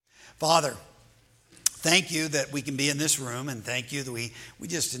Father, thank you that we can be in this room, and thank you that we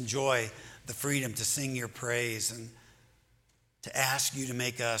just enjoy the freedom to sing your praise and to ask you to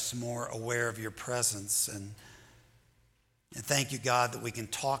make us more aware of your presence. And thank you, God, that we can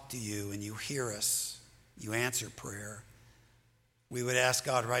talk to you and you hear us. You answer prayer. We would ask,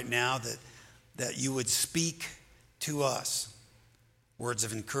 God, right now that you would speak to us words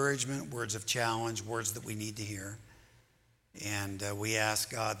of encouragement, words of challenge, words that we need to hear. And we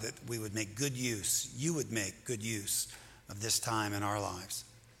ask, God, that we would make good use, you would make good use of this time in our lives.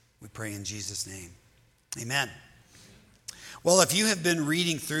 We pray in Jesus' name. Amen. Well, if you have been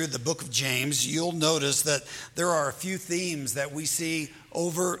reading through the book of James, you'll notice that there are a few themes that we see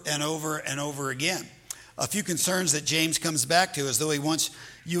over and over and over again. A few concerns that James comes back to as though he wants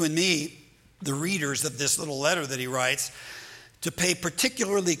you and me, the readers of this little letter that he writes, to pay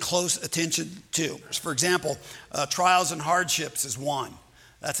particularly close attention to. For example, trials and hardships is one.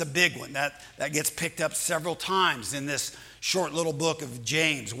 That's a big one. That gets picked up several times in this short little book of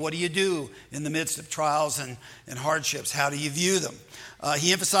James. What do you do in the midst of trials and hardships? How do you view them?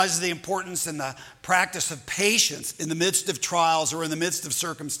 He emphasizes the importance and the practice of patience in the midst of trials or in the midst of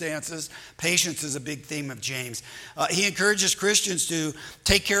circumstances. Patience is a big theme of James. He encourages Christians to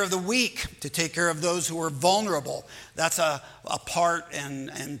take care of the weak, to take care of those who are vulnerable. That's a part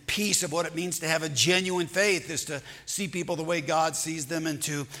and piece of what it means to have a genuine faith, is to see people the way God sees them and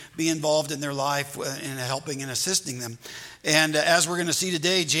to be involved in their life in helping and assisting them. And as we're going to see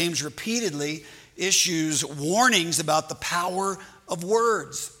today, James repeatedly issues warnings about the power of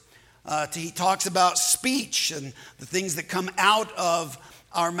words. He talks about speech and the things that come out of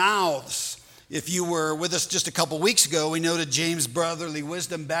our mouths. If you were with us just a couple weeks ago, we noted James' brotherly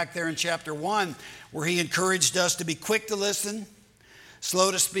wisdom back there in chapter 1, where he encouraged us to be quick to listen,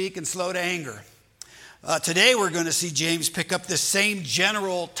 slow to speak, and slow to anger. Today we're going to see James pick up this same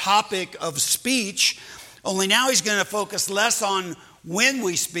general topic of speech, only now he's going to focus less on when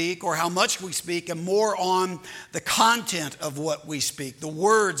we speak or how much we speak and more on the content of what we speak, the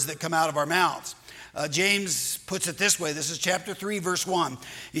words that come out of our mouths. James puts it this way. This is chapter 3, verse 1.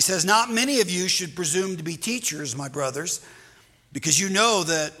 He says, "Not many of you should presume to be teachers, my brothers, because you know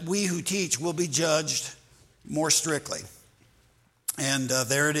that we who teach will be judged more strictly." And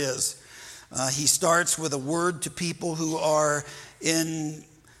there it is. He starts with a word to people who are in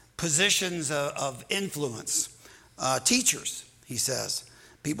positions of influence. Teachers, he says.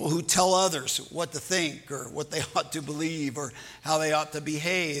 People who tell others what to think or what they ought to believe or how they ought to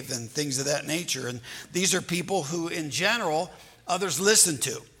behave and things of that nature. And these are people who, in general, others listen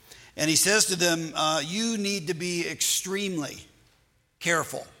to. And he says to them, you need to be extremely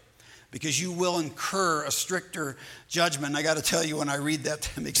careful because you will incur a stricter judgment. And I got to tell you, when I read that,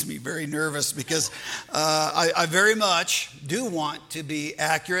 that makes me very nervous because I very much do want to be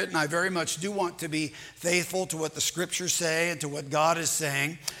accurate, and I very much do want to be faithful to what the scriptures say and to what God is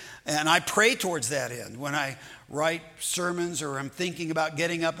saying. And I pray towards that end. When I write sermons or I'm thinking about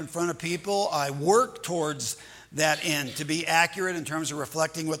getting up in front of people, I work towards that end to be accurate in terms of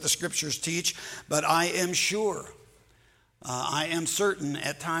reflecting what the scriptures teach. But I am sure, I am certain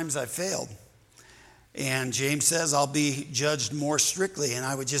at times I've failed. And James says I'll be judged more strictly. And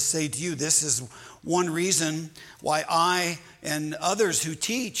I would just say to you, this is one reason why I and others who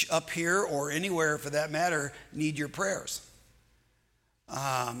teach up here or anywhere for that matter need your prayers.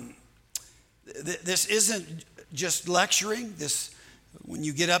 This isn't just lecturing. When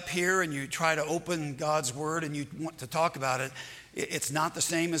you get up here and you try to open God's word and you want to talk about it, it's not the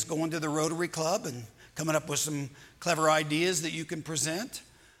same as going to the Rotary Club and coming up with some clever ideas that you can present.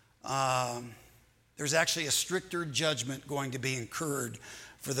 There's actually a stricter judgment going to be incurred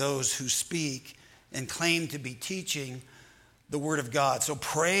for those who speak and claim to be teaching the Word of God. So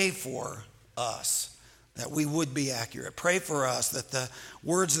pray for us that we would be accurate. Pray for us that the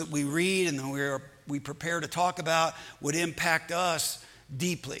words that we read and that we prepare to talk about would impact us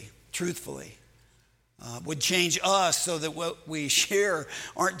deeply, truthfully. Would change us so that what we share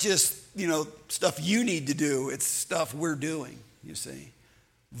aren't just, stuff you need to do. It's stuff we're doing, you see.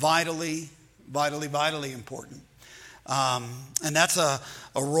 Vitally important. And that's a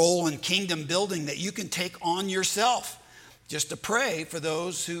role in kingdom building that you can take on yourself, just to pray for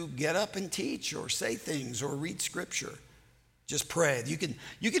those who get up and teach or say things or read scripture. Just pray. You can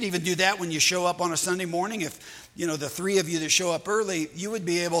even do that when you show up on a Sunday morning. If, the three of you that show up early, you would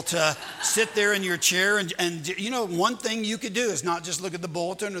be able to sit there in your chair and one thing you could do is not just look at the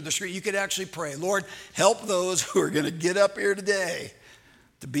bulletin or the screen. You could actually pray, Lord, help those who are going to get up here today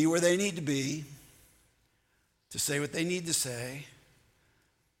to be where they need to be, to say what they need to say,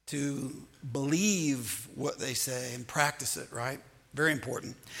 to believe what they say and practice it, right? Very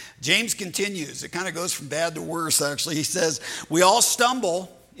important. James continues. It kind of goes from bad to worse, actually. He says, we all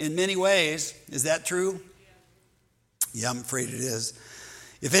stumble in many ways. Is that true? Yeah, I'm afraid it is.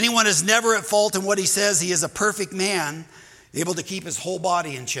 If anyone is never at fault in what he says, he is a perfect man, able to keep his whole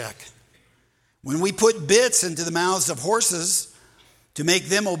body in check. When we put bits into the mouths of horses to make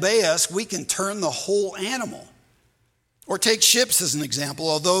them obey us, we can turn the whole animal. Or take ships as an example.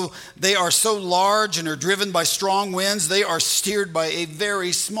 Although they are so large and are driven by strong winds, they are steered by a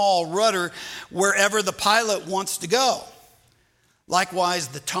very small rudder wherever the pilot wants to go. Likewise,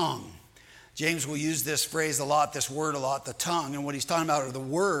 the tongue. James will use this phrase a lot, this word a lot, the tongue. And what he's talking about are the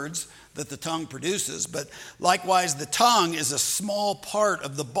words that the tongue produces. But likewise, the tongue is a small part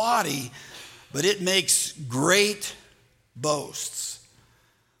of the body, but it makes great boasts.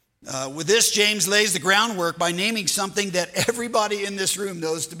 With this, James lays the groundwork by naming something that everybody in this room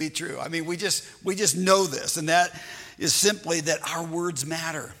knows to be true. I mean, we just know this, and that is simply that our words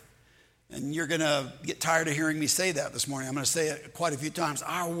matter. And you're going to get tired of hearing me say that this morning. I'm going to say it quite a few times.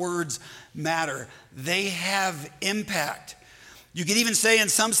 Our words matter. They have impact. You could even say, in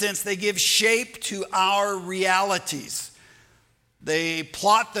some sense, they give shape to our realities. They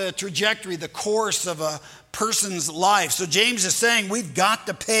plot the trajectory, the course of a person's life. So James is saying we've got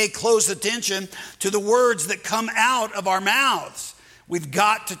to pay close attention to the words that come out of our mouths. We've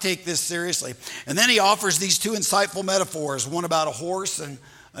got to take this seriously. And then he offers these two insightful metaphors, one about a horse and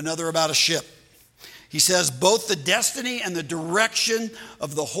another about a ship. He says both the destiny and the direction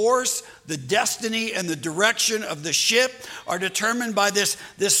of the horse, the destiny and the direction of the ship are determined by this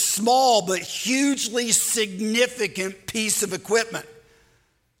small but hugely significant piece of equipment.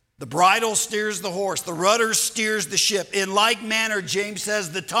 The bridle steers the horse. The rudder steers the ship. In like manner, James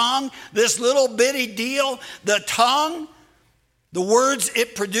says, the tongue, this little bitty deal, the tongue, the words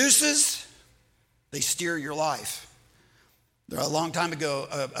it produces, they steer your life. A long time ago,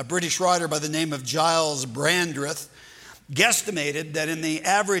 a British writer by the name of Giles Brandreth guesstimated that in the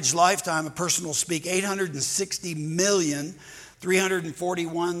average lifetime of personal speak,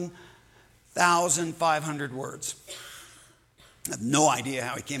 860,341,500 words. I have no idea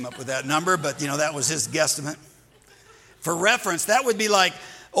how he came up with that number, but that was his guesstimate. For reference, that would be like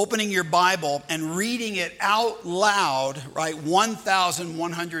opening your Bible and reading it out loud, right,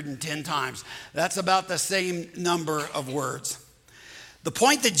 1,110 times. That's about the same number of words. The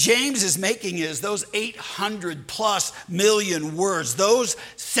point that James is making is those 800 plus million words, those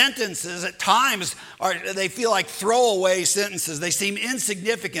sentences at times they feel like throwaway sentences. They seem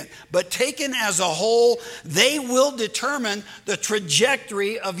insignificant, but taken as a whole, they will determine the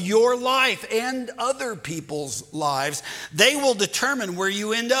trajectory of your life and other people's lives. They will determine where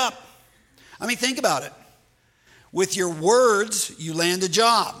you end up. I mean, think about it. With your words, you land a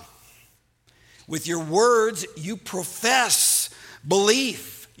job. With your words, you profess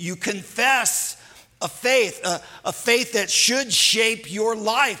belief. You confess a faith that should shape your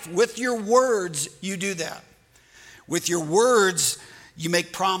life. With your words, you do that. With your words, you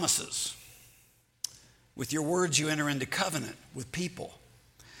make promises. With your words, you enter into covenant with people.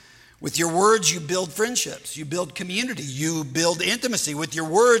 With your words, you build friendships. You build community. You build intimacy. With your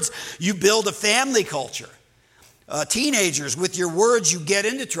words, you build a family culture. Teenagers, with your words, you get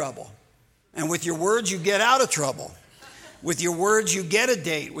into trouble. And with your words, you get out of trouble. With your words, you get a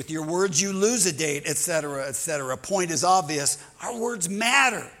date. With your words, you lose a date, etc., etc. Point is obvious. Our words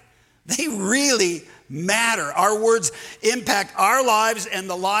matter. They really matter. Our words impact our lives and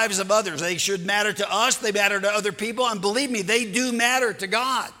the lives of others. They should matter to us. They matter to other people. And believe me, they do matter to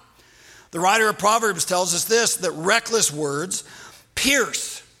God. The writer of Proverbs tells us this, that reckless words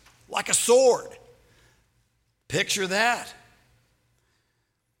pierce like a sword. Picture that.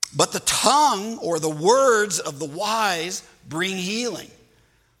 But the tongue, or the words of the wise, bring healing.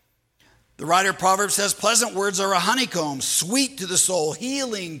 The writer of Proverbs says, pleasant words are a honeycomb, sweet to the soul,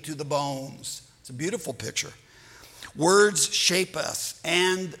 healing to the bones. It's a beautiful picture. Words shape us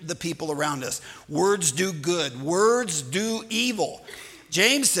and the people around us. Words do good. Words do evil.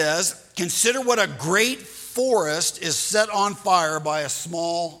 James says, consider what a great forest is set on fire by a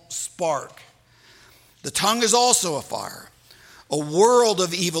small spark. The tongue is also a fire, a world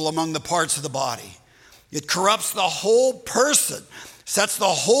of evil among the parts of the body. It corrupts the whole person, sets the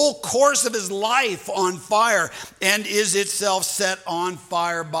whole course of his life on fire, and is itself set on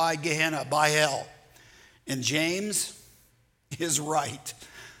fire by Gehenna, by hell. And James is right.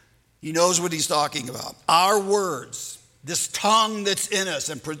 He knows what he's talking about. Our words, this tongue that's in us,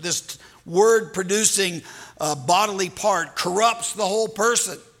 and this word producing bodily part, corrupts the whole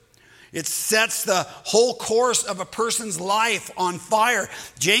person. It sets the whole course of a person's life on fire.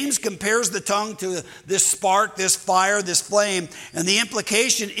 James compares the tongue to this spark, this fire, this flame. And the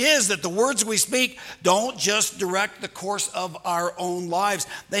implication is that the words we speak don't just direct the course of our own lives.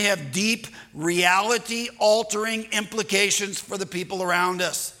 They have deep, reality-altering implications for the people around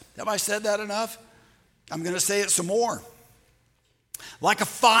us. Have I said that enough? I'm going to say it some more. Like a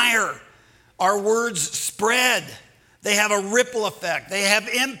fire, our words spread. They have a ripple effect. They have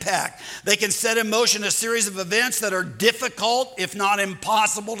impact. They can set in motion a series of events that are difficult, if not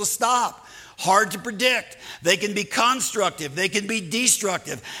impossible, to stop. Hard to predict. They can be constructive. They can be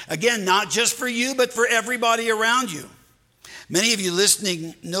destructive. Again, not just for you, but for everybody around you. Many of you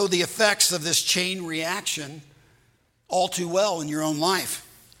listening know the effects of this chain reaction all too well in your own life.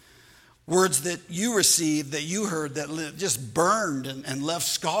 Words that you received, that you heard, that just burned and left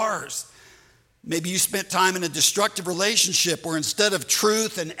scars. Maybe you spent time in a destructive relationship where instead of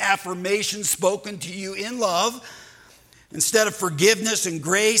truth and affirmation spoken to you in love, instead of forgiveness and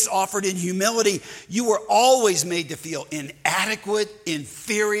grace offered in humility, you were always made to feel inadequate,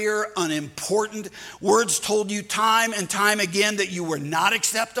 inferior, unimportant. Words told you time and time again that you were not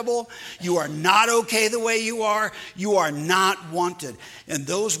acceptable, you are not okay the way you are not wanted. And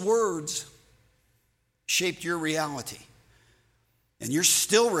those words shaped your reality. And you're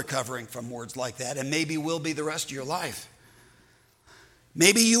still recovering from words like that, and maybe will be the rest of your life.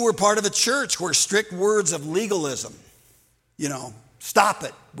 Maybe you were part of a church where strict words of legalism, stop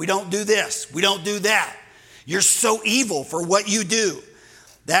it, we don't do this, we don't do that, you're so evil for what you do.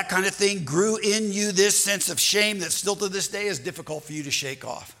 That kind of thing grew in you this sense of shame that still to this day is difficult for you to shake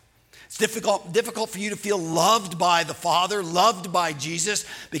off. It's difficult for you to feel loved by the Father, loved by Jesus,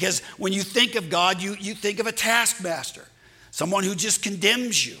 because when you think of God, you think of a taskmaster. Someone who just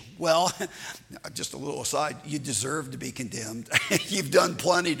condemns you. Well, just a little aside, you deserve to be condemned. You've done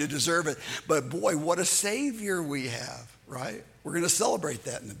plenty to deserve it. But boy, what a Savior we have, right? We're going to celebrate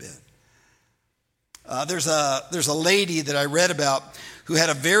that in a bit. There's a lady that I read about who had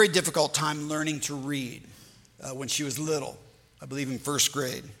a very difficult time learning to read when she was little, I believe in first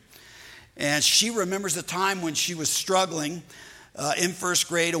grade. And she remembers a time when she was struggling in first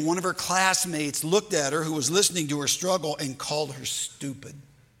grade, and one of her classmates looked at her who was listening to her struggle and called her stupid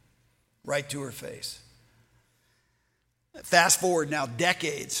right to her face. Fast forward now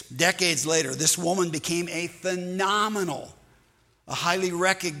decades later, this woman became a highly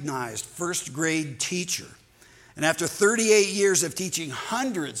recognized first grade teacher. And after 38 years of teaching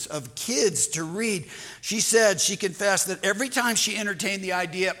hundreds of kids to read, she confessed that every time she entertained the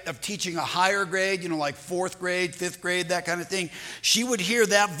idea of teaching a higher grade, like fourth grade, fifth grade, that kind of thing, she would hear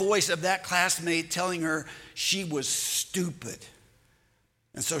that voice of that classmate telling her she was stupid.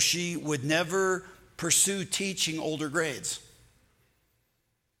 And so she would never pursue teaching older grades.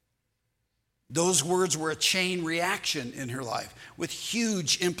 Those words were a chain reaction in her life with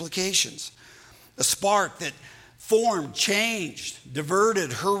huge implications. A spark that formed, changed,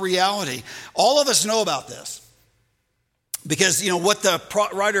 diverted her reality. All of us know about this because, what the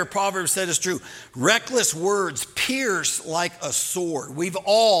writer of Proverbs said is true. Reckless words pierce like a sword. We've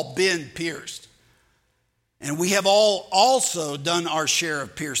all been pierced. And we have all also done our share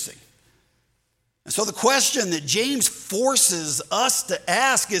of piercing. And so the question that James forces us to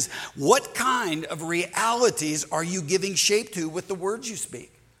ask is, what kind of realities are you giving shape to with the words you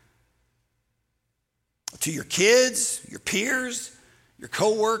speak? To your kids, your peers, your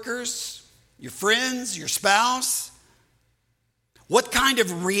coworkers, your friends, your spouse? What kind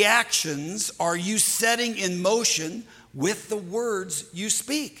of reactions are you setting in motion with the words you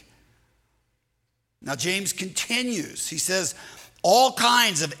speak? Now, James continues. He says, all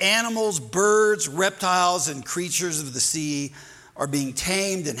kinds of animals, birds, reptiles, and creatures of the sea are being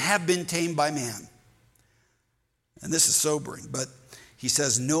tamed and have been tamed by man. And this is sobering, but he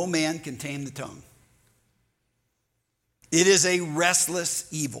says, no man can tame the tongue. It is a restless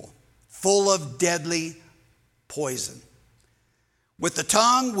evil, full of deadly poison. With the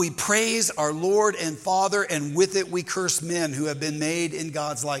tongue we praise our Lord and Father, and with it we curse men who have been made in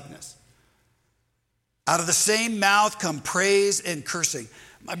God's likeness. Out of the same mouth come praise and cursing.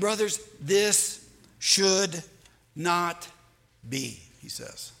 My brothers, this should not be, he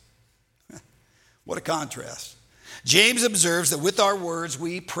says. What a contrast. James observes that with our words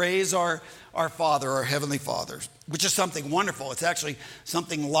we praise our Father, our Heavenly Father, which is something wonderful. It's actually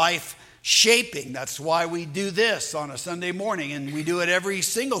something life shaping. That's why we do this on a Sunday morning, and we do it every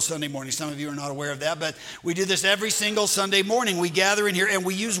single Sunday morning. Some of you are not aware of that, but we do this every single Sunday morning. We gather in here and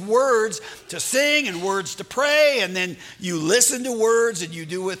we use words to sing and words to pray, and then you listen to words and you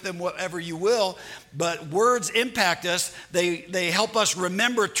do with them whatever you will. But words impact us. They help us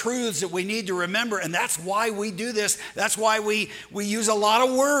remember truths that we need to remember, and that's why we do this. That's why we use a lot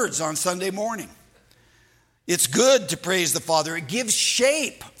of words on Sunday morning. It's good to praise the Father. It gives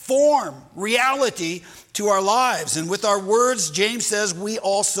shape, form, reality to our lives. And with our words, James says, we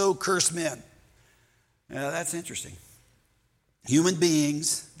also curse men. Now, that's interesting. Human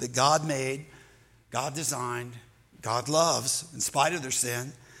beings that God made, God designed, God loves, in spite of their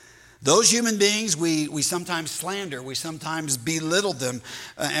sin. Those human beings, we sometimes slander, we sometimes belittle them.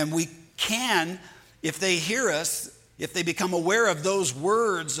 And we can, if they hear us, if they become aware of those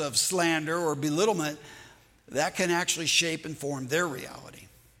words of slander or belittlement, that can actually shape and form their reality.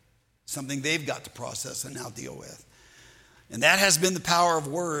 Something they've got to process and now deal with. And that has been the power of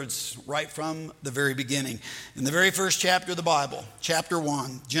words right from the very beginning. In the very first chapter of the Bible, chapter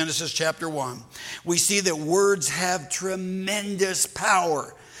 1, Genesis chapter 1, we see that words have tremendous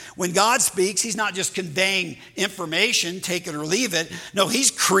power. When God speaks, he's not just conveying information, take it or leave it. No, he's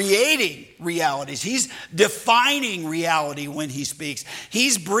creating realities. He's defining reality when he speaks.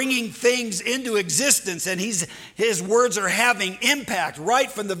 He's bringing things into existence, and his words are having impact right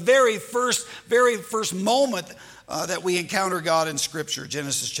from the very first moment that we encounter God in Scripture,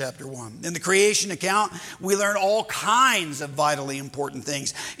 Genesis chapter 1. In the creation account, we learn all kinds of vitally important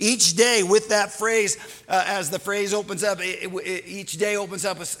things. Each day with that phrase, as the phrase opens up, each day opens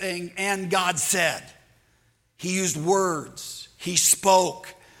up as saying, and God said. He used words. He spoke.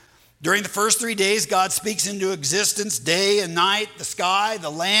 During the first 3 days, God speaks into existence day and night, the sky,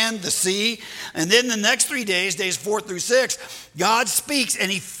 the land, the sea. And then the next 3 days, days 4 through 6, God speaks and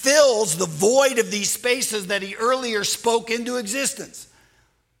he fills the void of these spaces that he earlier spoke into existence.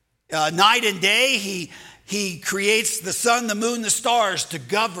 Night and day, he creates the sun, the moon, the stars to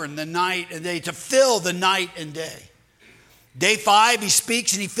govern the night and day, to fill the night and day. Day 5, he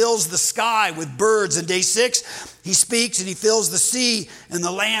speaks and he fills the sky with birds. And day 6, he speaks and he fills the sea and the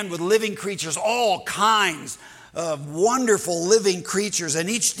land with living creatures, all kinds of wonderful living creatures. And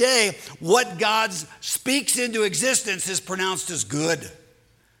each day, what God speaks into existence is pronounced as good.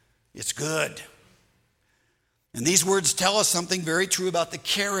 It's good. And these words tell us something very true about the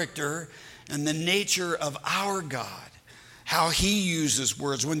character and the nature of our God. How he uses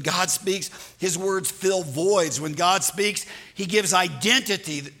words. When God speaks, his words fill voids. When God speaks, he gives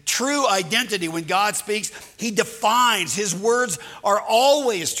identity, true identity. When God speaks, he defines. His words are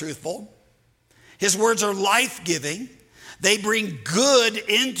always truthful. His words are life-giving. They bring good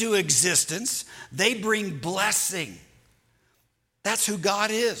into existence. They bring blessing. That's who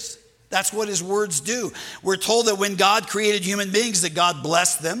God is. That's what his words do. We're told that when God created human beings, that God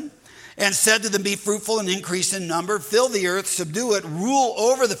blessed them and said to them, be fruitful and increase in number, fill the earth, subdue it, rule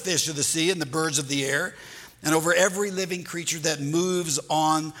over the fish of the sea and the birds of the air, and over every living creature that moves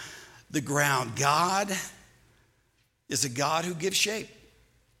on the ground. God is a God who gives shape.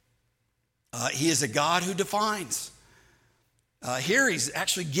 He is a God who defines. Here he's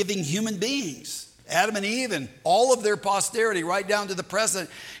actually giving human beings, Adam and Eve and all of their posterity right down to the present.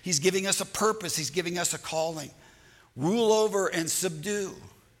 He's giving us a purpose. He's giving us a calling. Rule over and subdue.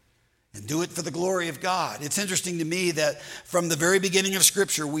 And do it for the glory of God. It's interesting to me that from the very beginning of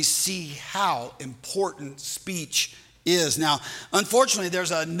Scripture, we see how important speech is. Now, unfortunately,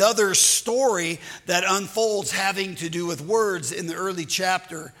 there's another story that unfolds having to do with words in the early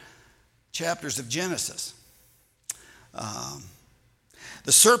chapters of Genesis.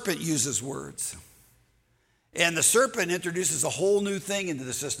 The serpent uses words. And the serpent introduces a whole new thing into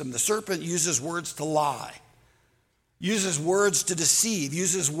the system. The serpent uses words to lie. Uses words to deceive,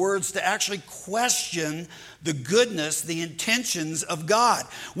 uses words to actually question the goodness, the intentions of God.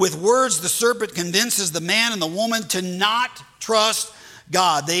 With words, the serpent convinces the man and the woman to not trust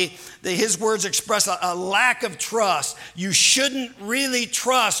God. His words express a lack of trust. You shouldn't really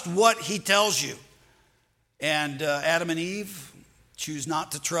trust what he tells you. And Adam and Eve choose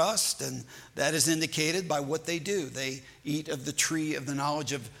not to trust, and that is indicated by what they do. They eat of the tree of the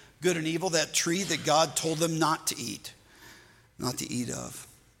knowledge of good and evil, that tree that God told them not to eat of.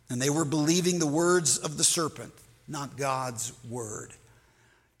 And they were believing the words of the serpent, not God's word.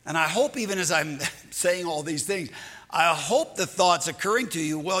 And I hope, even as I'm saying all these things, I hope the thought's occurring to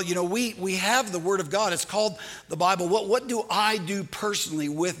you, well, we have the word of God. It's called the Bible. What do I do personally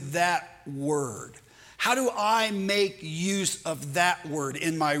with that word? How do I make use of that word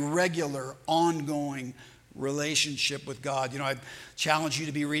in my regular, ongoing relationship with God. I challenge you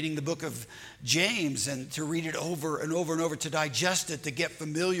to be reading the book of James and to read it over and over and over, to digest it, to get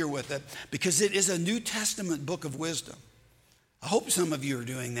familiar with it, because it is a New Testament book of wisdom. I hope some of you are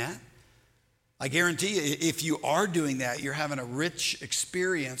doing that. I guarantee you, if you are doing that, you're having a rich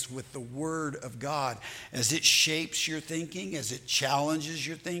experience with the Word of God as it shapes your thinking, as it challenges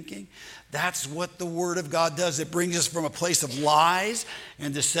your thinking. That's what the Word of God does. It brings us from a place of lies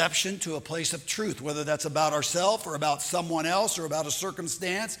and deception to a place of truth, whether that's about ourselves or about someone else or about a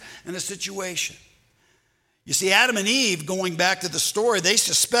circumstance and a situation. You see, Adam and Eve, going back to the story, they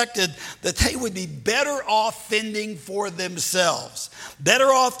suspected that they would be better off fending for themselves, better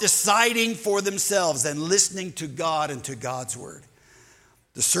off deciding for themselves than listening to God and to God's word.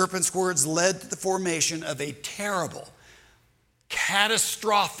 The serpent's words led to the formation of a terrible,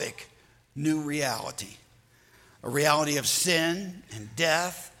 catastrophic new reality, a reality of sin and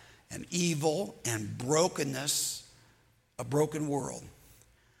death and evil and brokenness, a broken world.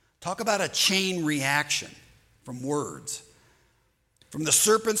 Talk about a chain reaction from words. From the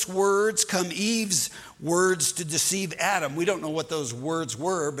serpent's words come Eve's words to deceive Adam. We don't know what those words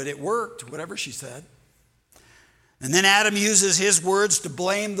were, but it worked, whatever she said. And then Adam uses his words to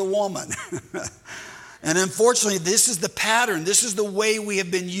blame the woman. And unfortunately, this is the pattern. This is the way we have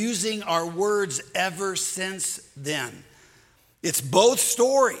been using our words ever since then. It's both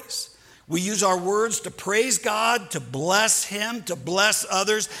stories. We use our words to praise God, to bless Him, to bless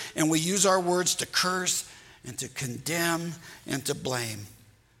others, and we use our words to curse and to condemn and to blame.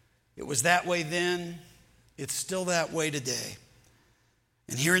 It was that way then. It's still that way today.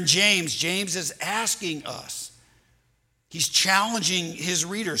 And here in James, James is asking us, he's challenging his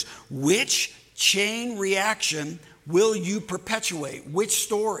readers, which chain reaction will you perpetuate? Which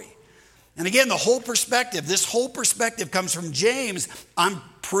story? And again, this whole perspective comes from James, I'm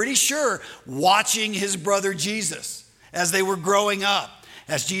pretty sure, watching his brother Jesus as they were growing up.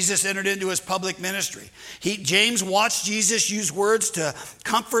 As Jesus entered into his public ministry, James watched Jesus use words to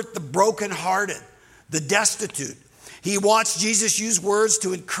comfort the brokenhearted, the destitute. He watched Jesus use words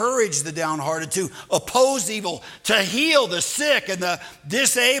to encourage the downhearted, to oppose evil, to heal the sick and the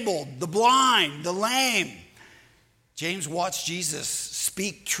disabled, the blind, the lame. James watched Jesus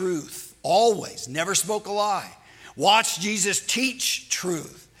speak truth, always, never spoke a lie. Watched Jesus teach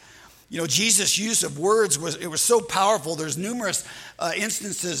truth. Jesus' use of words was so powerful. There's numerous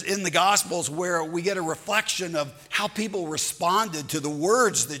instances in the Gospels where we get a reflection of how people responded to the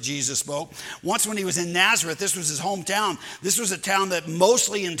words that Jesus spoke. Once when he was in Nazareth, this was his hometown. This was a town that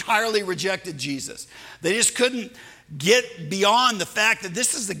mostly entirely rejected Jesus. They just couldn't get beyond the fact that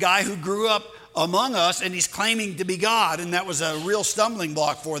this is the guy who grew up among us and he's claiming to be God. And that was a real stumbling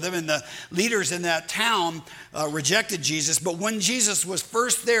block for them. And the leaders in that town rejected Jesus. But when Jesus was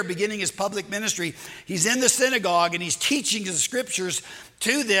first there beginning his public ministry, he's in the synagogue and he's teaching the scriptures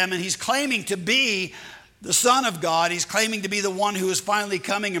to them. And he's claiming to be the Son of God. He's claiming to be the one who is finally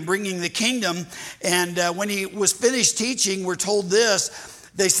coming and bringing the kingdom. And when he was finished teaching, we're told this.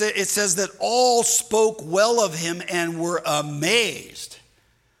 It says that all spoke well of him and were amazed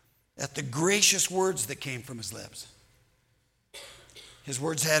at the gracious words that came from his lips. His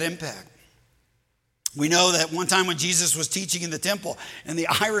words had impact. We know that one time when Jesus was teaching in the temple, and the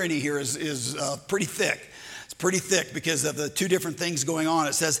irony here is pretty thick. It's pretty thick because of the two different things going on.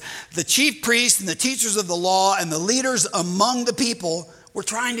 It says, the chief priests and the teachers of the law and the leaders among the people were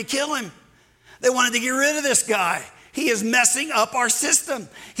trying to kill him. They wanted to get rid of this guy. He is messing up our system.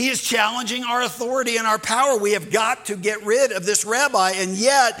 He is challenging our authority and our power. We have got to get rid of this rabbi. And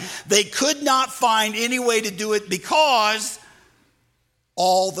yet they could not find any way to do it because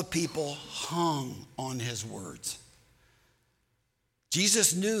all the people hung on his words.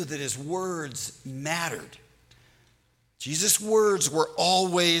 Jesus knew that his words mattered. Jesus' words were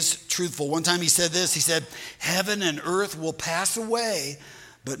always truthful. One time he said this, he said, heaven and earth will pass away,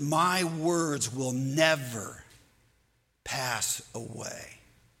 but my words will never pass away.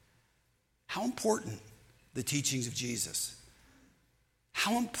 How important the teachings of Jesus.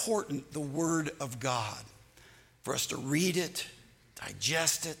 How important the Word of God for us to read it,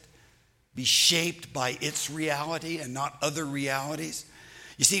 digest it, be shaped by its reality and not other realities.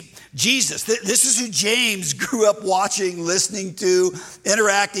 You see, Jesus, this is who James grew up watching, listening to,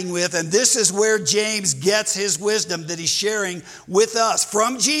 interacting with, and this is where James gets his wisdom that he's sharing with us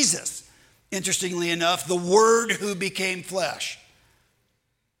from Jesus. Interestingly enough, the Word who became flesh.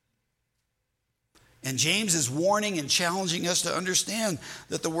 And James is warning and challenging us to understand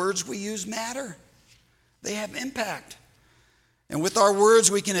that the words we use matter. They have impact. And with our words,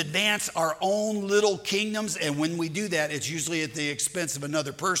 we can advance our own little kingdoms. And when we do that, it's usually at the expense of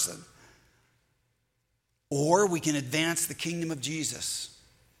another person. or we can advance the kingdom of Jesus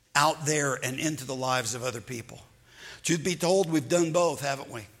out there and into the lives of other people. Truth be told, we've done both,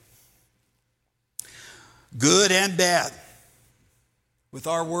 haven't we? Good and bad. With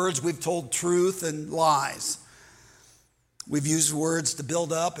our words, we've told truth and lies. We've used words to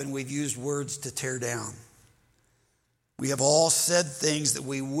build up and we've used words to tear down. We have all said things that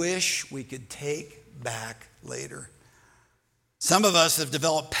we wish we could take back later. Some of us have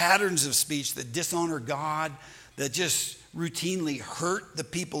developed patterns of speech that dishonor God, that just routinely hurt the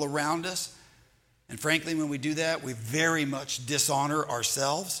people around us. And frankly, when we do that, we very much dishonor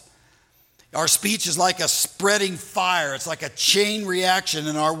ourselves. Our speech is like a spreading fire. It's like a chain reaction,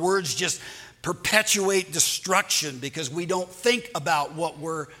 and our words just perpetuate destruction because we don't think about what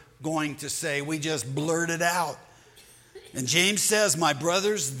we're going to say. We just blurt it out. And James says, my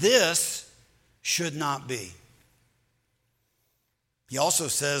brothers, this should not be. He also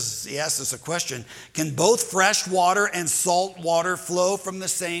says, he asks us a question, can both fresh water and salt water flow from the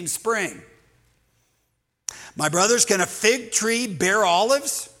same spring? My brothers, can a fig tree bear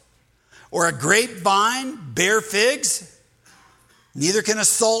olives? Or a grapevine bear figs? Neither can a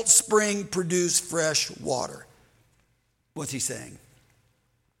salt spring produce fresh water. What's he saying?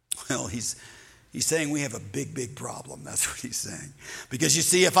 Well, he's saying we have a big, big problem. That's what he's saying. Because you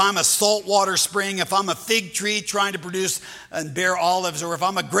see, if I'm a saltwater spring, if I'm a fig tree trying to produce and bear olives, or if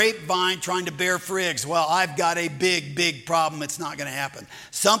I'm a grapevine trying to bear figs, well, I've got a big, big problem. It's not going to happen.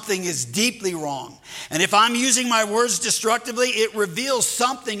 Something is deeply wrong. And if I'm using my words destructively, it reveals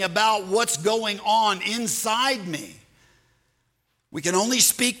something about what's going on inside me. We can only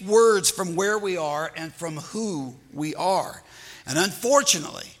speak words from where we are and from who we are. And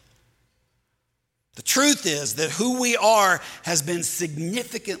unfortunately, the truth is that who we are has been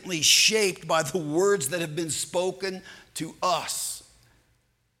significantly shaped by the words that have been spoken to us.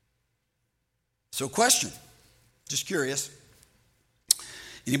 So question, just curious.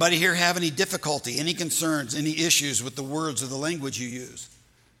 Anybody here have any difficulty, any concerns, any issues with the words or the language you use?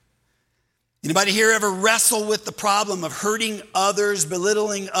 Anybody here ever wrestle with the problem of hurting others,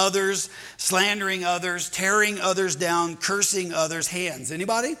 belittling others, slandering others, tearing others down, cursing others? Hands.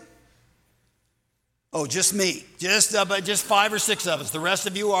 Anybody? Oh, just me. Just 5 or 6 of us. The rest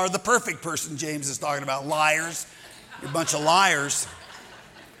of you are the perfect person James is talking about. Liars. You're a bunch of liars.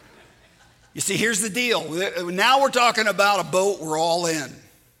 You see, here's the deal. Now we're talking about a boat we're all in.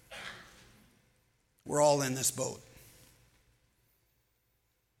 We're all in this boat.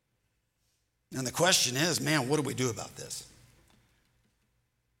 And the question is, man, what do we do about this?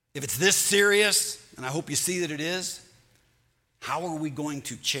 If it's this serious, and I hope you see that it is, how are we going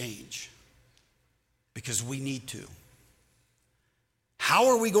to change? Because we need to. How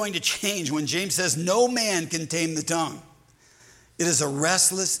are we going to change when James says no man can tame the tongue? It is a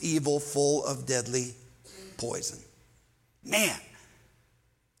restless evil full of deadly poison. Man,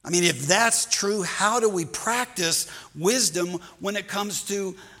 I mean, if that's true, how do we practice wisdom when it comes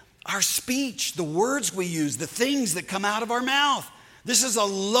to our speech, the words we use, the things that come out of our mouth? This is a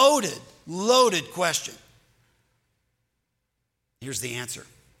loaded, loaded question. Here's the answer.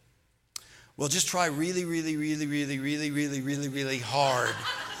 Well, just try really, really, really, really, really, really, really, really hard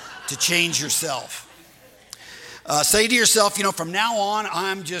to change yourself. Say to yourself, from now on,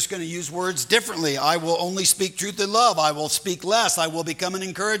 I'm just going to use words differently. I will only speak truth and love. I will speak less. I will become an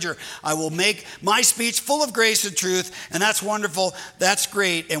encourager. I will make my speech full of grace and truth, and that's wonderful. That's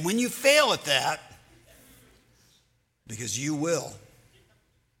great. And when you fail at that, because you will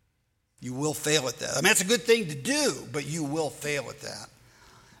fail at that. I mean, it's a good thing to do, but you will fail at that.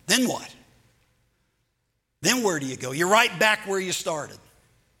 Then what? Then where do you go? You're right back where you started.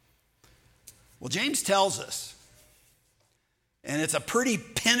 Well, James tells us, and it's a pretty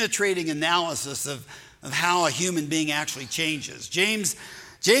penetrating analysis of how a human being actually changes. James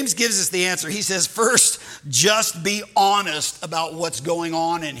gives us the answer. He says, first, just be honest about what's going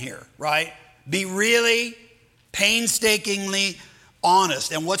on in here, right? Be really painstakingly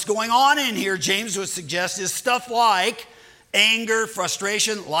honest. And what's going on in here, James would suggest, is stuff like anger,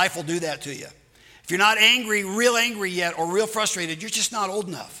 frustration. Life will do that to you. If you're not real angry yet, or real frustrated, you're just not old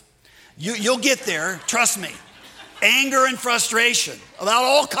enough. You'll get there, trust me. Anger and frustration about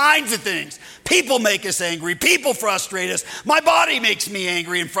all kinds of things. People make us angry. People frustrate us. My body makes me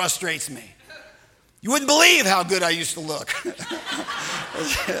angry and frustrates me. You wouldn't believe how good I used to look.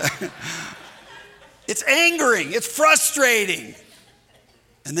 It's angering. It's frustrating.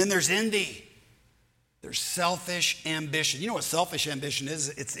 And then there's envy. There's selfish ambition. You know what selfish ambition is?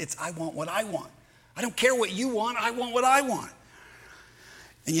 It's I want what I want. I don't care what you want. I want what I want.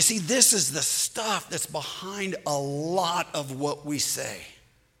 And you see, this is the stuff that's behind a lot of what we say.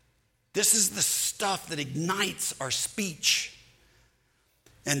 This is the stuff stuff that ignites our speech.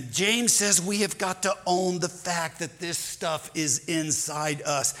 And James says we have got to own the fact that this stuff is inside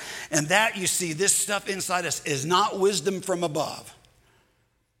us. And that, you see, this stuff inside us is not wisdom from above.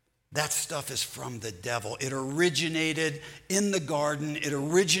 That stuff is from the devil. It originated in the garden. It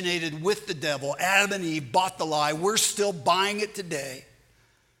originated with the devil. Adam and Eve bought the lie. We're still buying it today.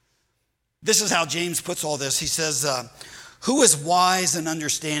 This is how James puts all this. He says, who is wise and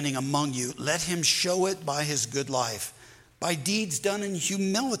understanding among you? Let him show it by his good life, by deeds done in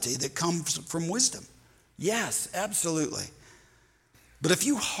humility that comes from wisdom. Yes, absolutely. But if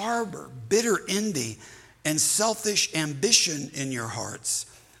you harbor bitter envy and selfish ambition in your hearts,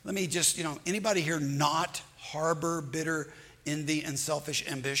 let me just, anybody here not harbor bitter envy and selfish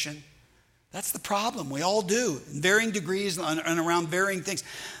ambition? That's the problem. We all do, in varying degrees and around varying things.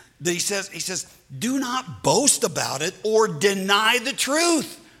 He says, do not boast about it or deny the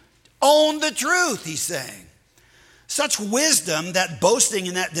truth. Own the truth, he's saying. Such wisdom, that boasting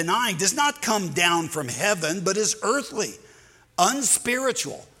and that denying, does not come down from heaven, but is earthly,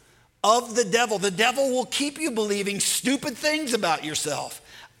 unspiritual, of the devil. The devil will keep you believing stupid things about yourself.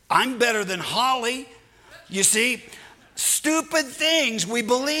 I'm better than Holly. You see, stupid things we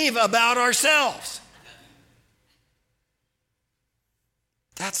believe about ourselves.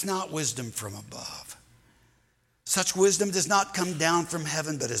 That's not wisdom from above. Such wisdom does not come down from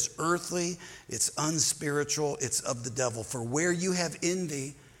heaven, but is earthly, it's unspiritual, it's of the devil. For where you have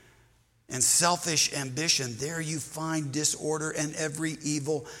envy and selfish ambition, there you find disorder and every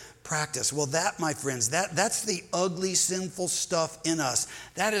evil practice. Well, that, my friends, that's the ugly, sinful stuff in us.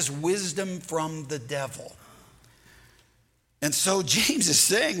 That is wisdom from the devil. And so James is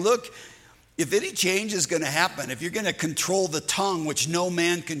saying, look, if any change is going to happen, if you're going to control the tongue, which no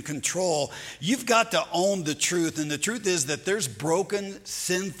man can control, you've got to own the truth. And the truth is that there's broken,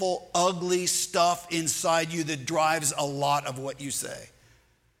 sinful, ugly stuff inside you that drives a lot of what you say.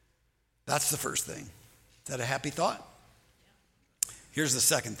 That's the first thing. Is that a happy thought? Here's the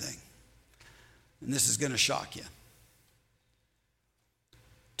second thing. And this is going to shock you.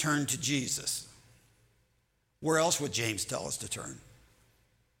 Turn to Jesus. Where else would James tell us to turn?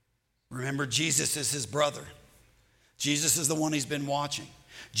 Remember, Jesus is his brother. Jesus is the one he's been watching.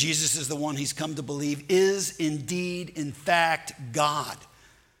 Jesus is the one he's come to believe is indeed, in fact, God.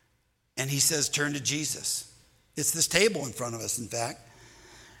 And he says, turn to Jesus. It's this table in front of us, in fact.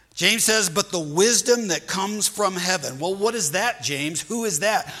 James says, but the wisdom that comes from heaven. Well, what is that, James? Who is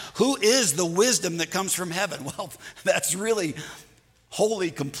that? Who is the wisdom that comes from heaven? Well, that's really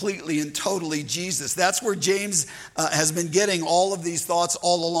wholly, completely, and totally Jesus. That's where James has been getting all of these thoughts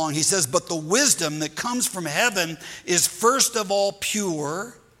all along. He says, but the wisdom that comes from heaven is first of all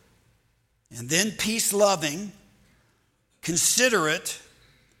pure, and then peace-loving, considerate,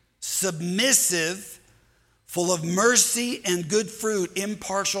 submissive, full of mercy and good fruit,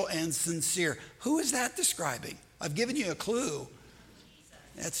 impartial and sincere. Who is that describing? I've given you a clue.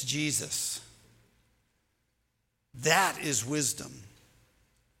 That's Jesus. That is wisdom.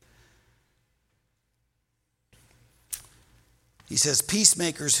 He says,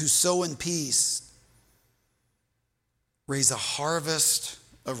 peacemakers who sow in peace raise a harvest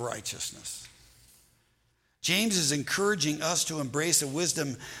of righteousness. James is encouraging us to embrace a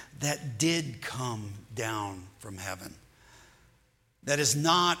wisdom that did come down from heaven. That is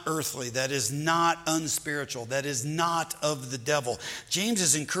not earthly, that is not unspiritual, that is not of the devil. James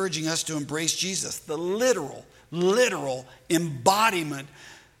is encouraging us to embrace Jesus, the literal embodiment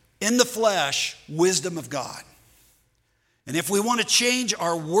in the flesh wisdom of God. And if we want to change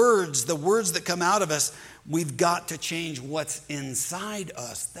our words, the words that come out of us, we've got to change what's inside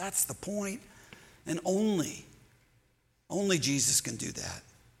us. That's the point. And only Jesus can do that.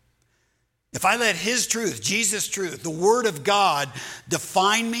 If I let his truth, Jesus' truth, the word of God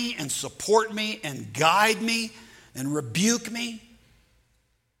define me and support me and guide me and rebuke me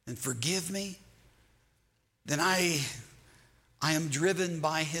and forgive me, then I am driven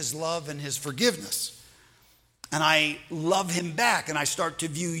by his love and his forgiveness. And I love him back, and I start to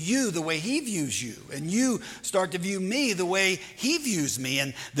view you the way he views you, and you start to view me the way he views me.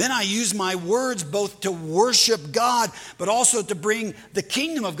 And then I use my words both to worship God, but also to bring the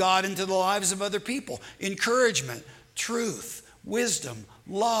kingdom of God into the lives of other people. Encouragement, truth, wisdom,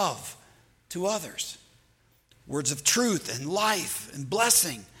 love to others. Words of truth and life and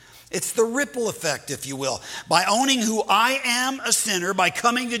blessing. It's the ripple effect, if you will. By owning who I am, a sinner, by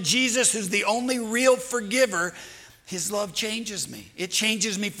coming to Jesus, who's the only real forgiver, his love changes me. It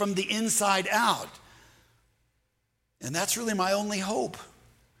changes me from the inside out. And that's really my only hope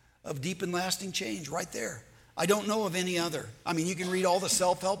of deep and lasting change right there. I don't know of any other. I mean, you can read all the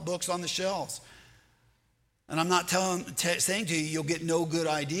self-help books on the shelves. And I'm not saying to you you'll get no good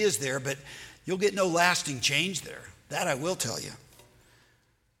ideas there, but you'll get no lasting change there. That I will tell you.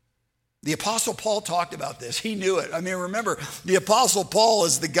 The Apostle Paul talked about this. He knew it. I mean, remember, the Apostle Paul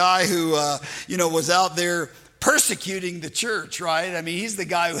is the guy who, was out there persecuting the church, right? I mean, he's the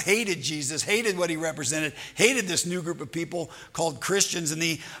guy who hated Jesus, hated what he represented, hated this new group of people called Christians. And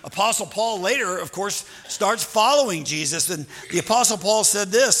the Apostle Paul later, of course, starts following Jesus. And the Apostle Paul said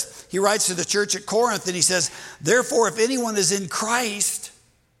this. He writes to the church at Corinth, and he says, "Therefore, if anyone is in Christ,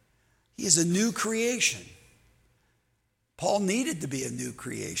 he is a new creation." Paul needed to be a new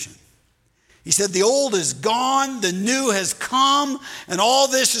creation. He said, "The old is gone, the new has come, and all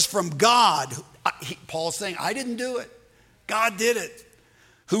this is from God." Paul's saying, I didn't do it. God did it.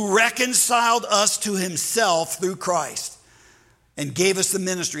 "Who reconciled us to himself through Christ and gave us the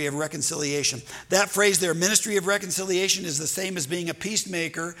ministry of reconciliation." That phrase there, ministry of reconciliation, is the same as being a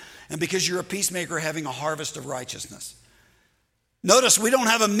peacemaker, and because you're a peacemaker, having a harvest of righteousness. Notice we don't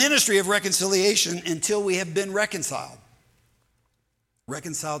have a ministry of reconciliation until we have been reconciled.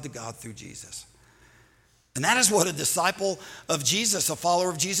 Reconciled to God through Jesus. And that is what a disciple of Jesus, a follower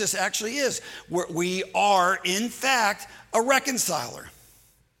of Jesus, actually is. We are, in fact, a reconciler.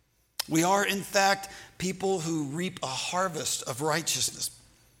 We are, in fact, people who reap a harvest of righteousness.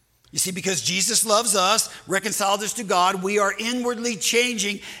 You see, because Jesus loves us, reconciled us to God, we are inwardly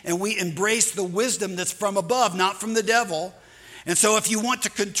changing, and we embrace the wisdom that's from above, not from the devil. And so if you want to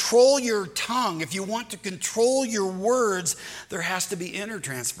control your tongue, if you want to control your words, there has to be inner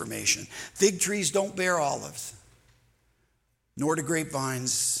transformation. Fig trees don't bear olives, nor do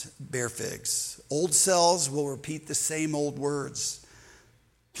grapevines bear figs. Old cells will repeat the same old words.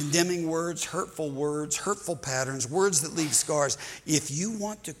 Condemning words, hurtful patterns, words that leave scars. If you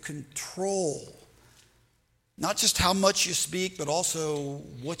want to control not just how much you speak, but also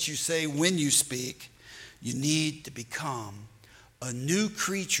what you say when you speak, you need to become a new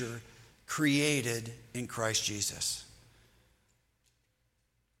creature created in Christ Jesus.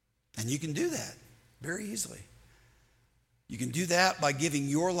 And you can do that very easily. You can do that by giving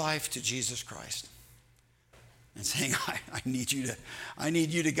your life to Jesus Christ and saying, I need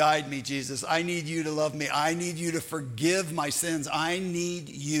you to guide me, Jesus. I need you to love me. I need you to forgive my sins. I need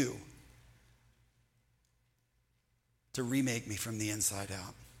you to remake me from the inside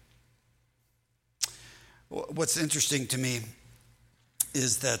out. What's interesting to me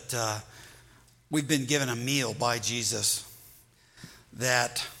is that we've been given a meal by Jesus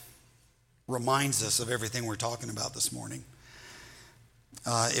that reminds us of everything we're talking about this morning.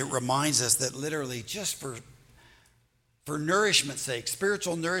 It reminds us that literally just for nourishment's sake,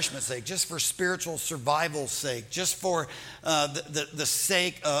 spiritual nourishment's sake, just for spiritual survival's sake, just for the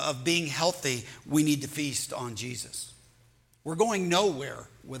sake of being healthy, we need to feast on Jesus. We're going nowhere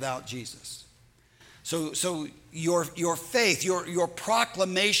without Jesus. So your faith, your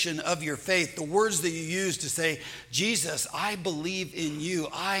proclamation of your faith, the words that you use to say, Jesus, I believe in you,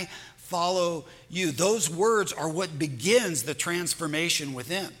 I follow you, those words are what begins the transformation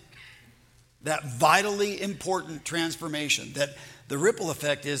within. That vitally important transformation, that the ripple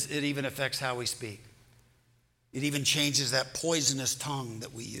effect is it even affects how we speak. It even changes that poisonous tongue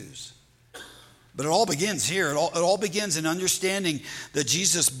that we use. But it all begins here. It all begins in understanding that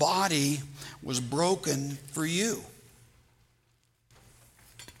Jesus' body was broken for you.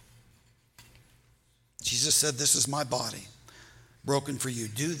 Jesus said, "This is my body, broken for you.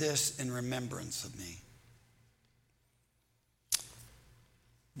 Do this in remembrance of me."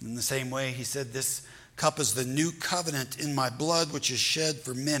 In the same way, he said, "This cup is the new covenant in my blood, which is shed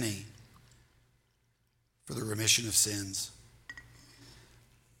for many for the remission of sins."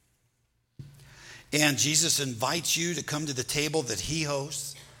 And Jesus invites you to come to the table that he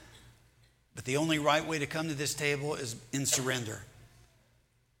hosts. But the only right way to come to this table is in surrender.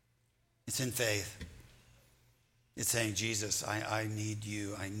 It's in faith. It's saying, Jesus, I need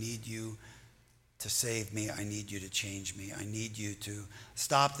you. I need you to save me. I need you to change me. I need you to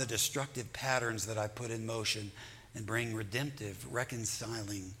stop the destructive patterns that I put in motion and bring redemptive,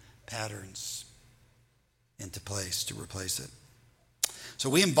 reconciling patterns into place to replace it. So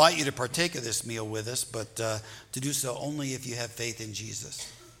we invite you to partake of this meal with us, but to do so only if you have faith in Jesus.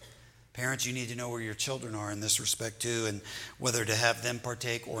 Parents, you need to know where your children are in this respect too, and whether to have them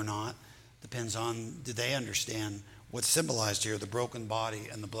partake or not depends on, do they understand what's symbolized here, the broken body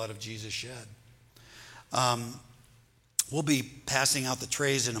and the blood of Jesus shed. We'll be passing out the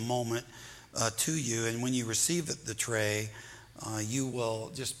trays in a moment to you, and when you receive the tray, you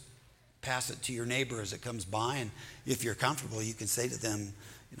will just pass it to your neighbor as it comes by, and if you're comfortable, you can say to them,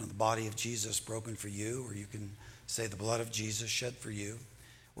 the body of Jesus broken for you, or you can say the blood of Jesus shed for you.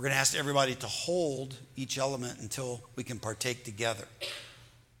 We're going to ask everybody to hold each element until we can partake together.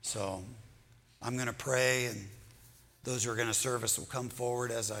 So I'm going to pray, and those who are going to serve us will come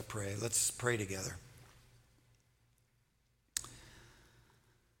forward as I pray. Let's pray together.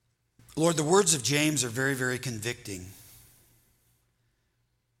 Lord, the words of James are very, very convicting.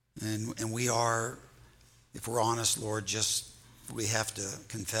 And we are, if we're honest, Lord, we have to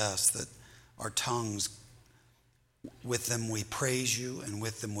confess that our tongues, with them we praise you, and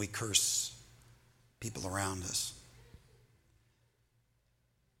with them we curse people around us.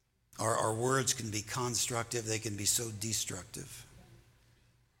 Our words can be constructive, they can be so destructive.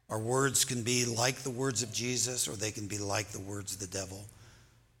 Our words can be like the words of Jesus, or they can be like the words of the devil,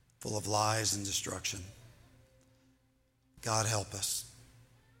 full of lies and destruction. God, help us.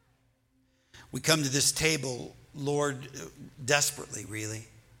 We come to this table, Lord, desperately, really.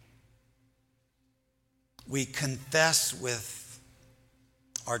 We confess with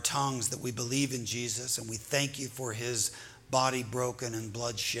our tongues that we believe in Jesus, and we thank you for his body broken and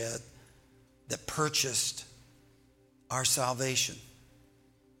blood shed that purchased our salvation.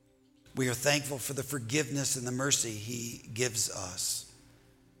 We are thankful for the forgiveness and the mercy he gives us.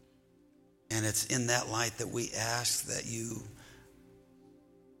 And it's in that light that we ask that you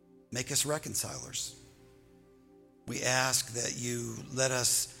make us reconcilers. We ask that you let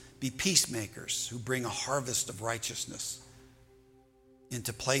us be peacemakers who bring a harvest of righteousness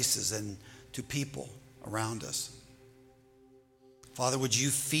into places and to people around us. Father, would you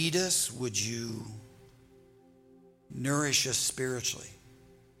feed us? Would you nourish us spiritually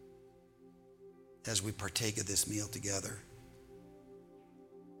as we partake of this meal together?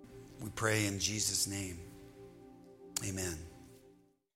 We pray in Jesus' name. Amen.